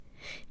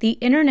The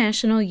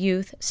International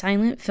Youth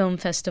Silent Film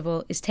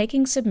Festival is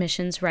taking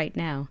submissions right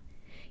now.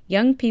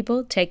 Young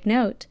people, take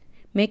note.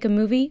 Make a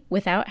movie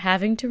without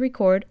having to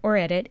record or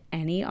edit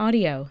any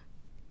audio.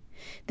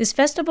 This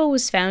festival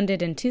was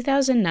founded in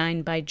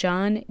 2009 by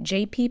John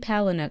J.P.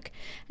 Palahniuk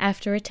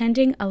after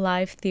attending a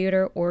live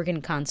theater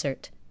organ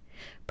concert.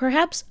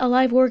 Perhaps a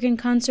live organ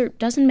concert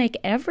doesn't make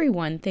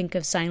everyone think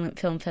of silent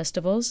film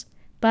festivals,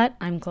 but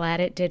I'm glad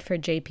it did for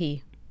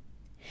JP.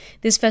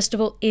 This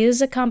festival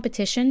is a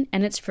competition,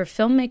 and it's for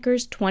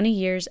filmmakers 20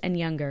 years and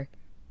younger.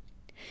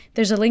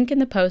 There's a link in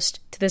the post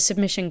to the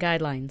submission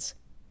guidelines.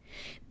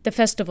 The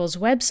festival's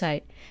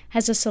website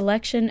has a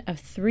selection of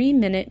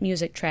 3-minute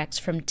music tracks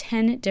from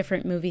 10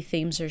 different movie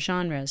themes or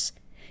genres.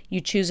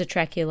 You choose a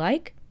track you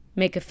like,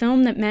 make a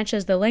film that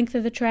matches the length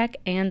of the track,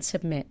 and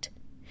submit.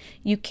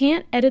 You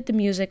can't edit the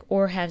music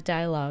or have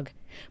dialogue,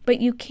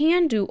 but you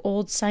can do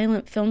old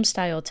silent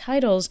film-style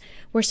titles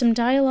where some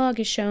dialogue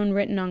is shown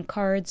written on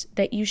cards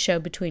that you show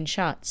between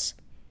shots.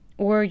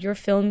 Or your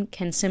film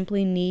can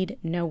simply need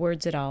no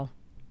words at all.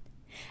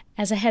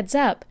 As a heads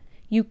up,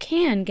 you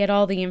can get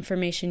all the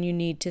information you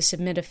need to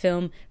submit a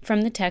film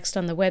from the text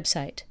on the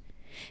website.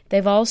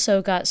 They've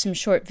also got some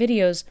short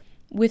videos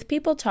with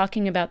people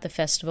talking about the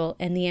festival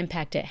and the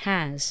impact it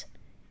has.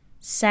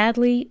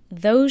 Sadly,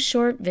 those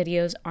short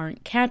videos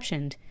aren't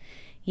captioned.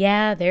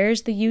 Yeah,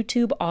 there's the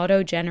YouTube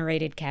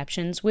auto-generated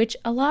captions, which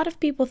a lot of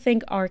people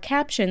think are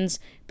captions,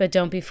 but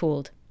don't be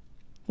fooled.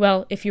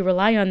 Well, if you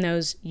rely on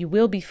those, you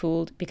will be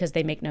fooled because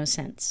they make no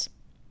sense.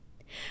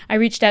 I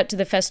reached out to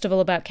the festival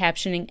about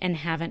captioning and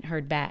haven't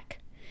heard back.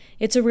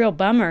 It's a real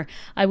bummer.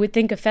 I would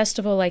think a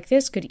festival like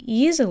this could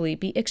easily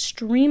be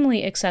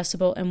extremely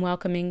accessible and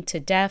welcoming to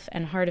deaf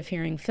and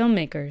hard-of-hearing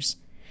filmmakers.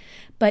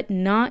 But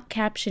not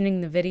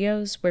captioning the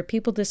videos where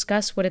people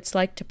discuss what it's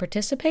like to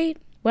participate,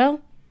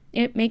 well,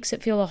 it makes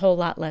it feel a whole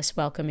lot less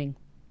welcoming.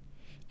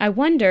 I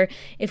wonder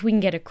if we can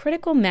get a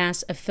critical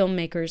mass of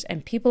filmmakers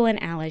and people in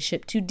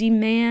allyship to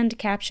demand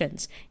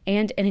captions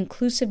and an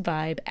inclusive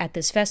vibe at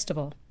this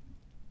festival.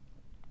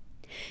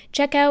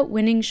 Check out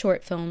winning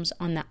short films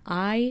on the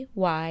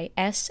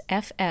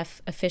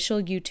IYSFF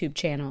official YouTube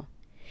channel.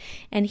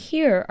 And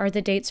here are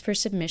the dates for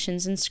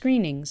submissions and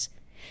screenings.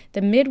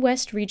 The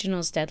Midwest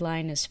Regionals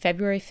deadline is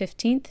February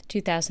 15th,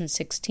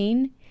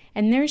 2016,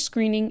 and their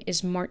screening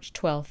is March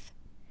 12th.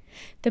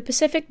 The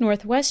Pacific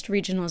Northwest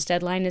Regionals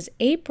deadline is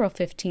April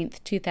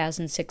 15th,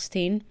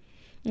 2016.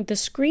 The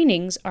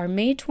screenings are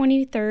May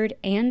 23rd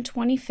and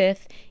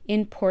 25th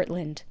in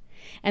Portland,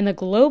 and the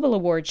Global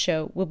Awards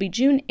show will be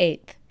June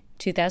 8th,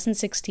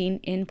 2016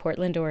 in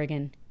Portland,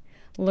 Oregon.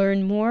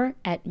 Learn more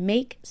at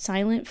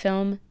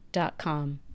makesilentfilm.com.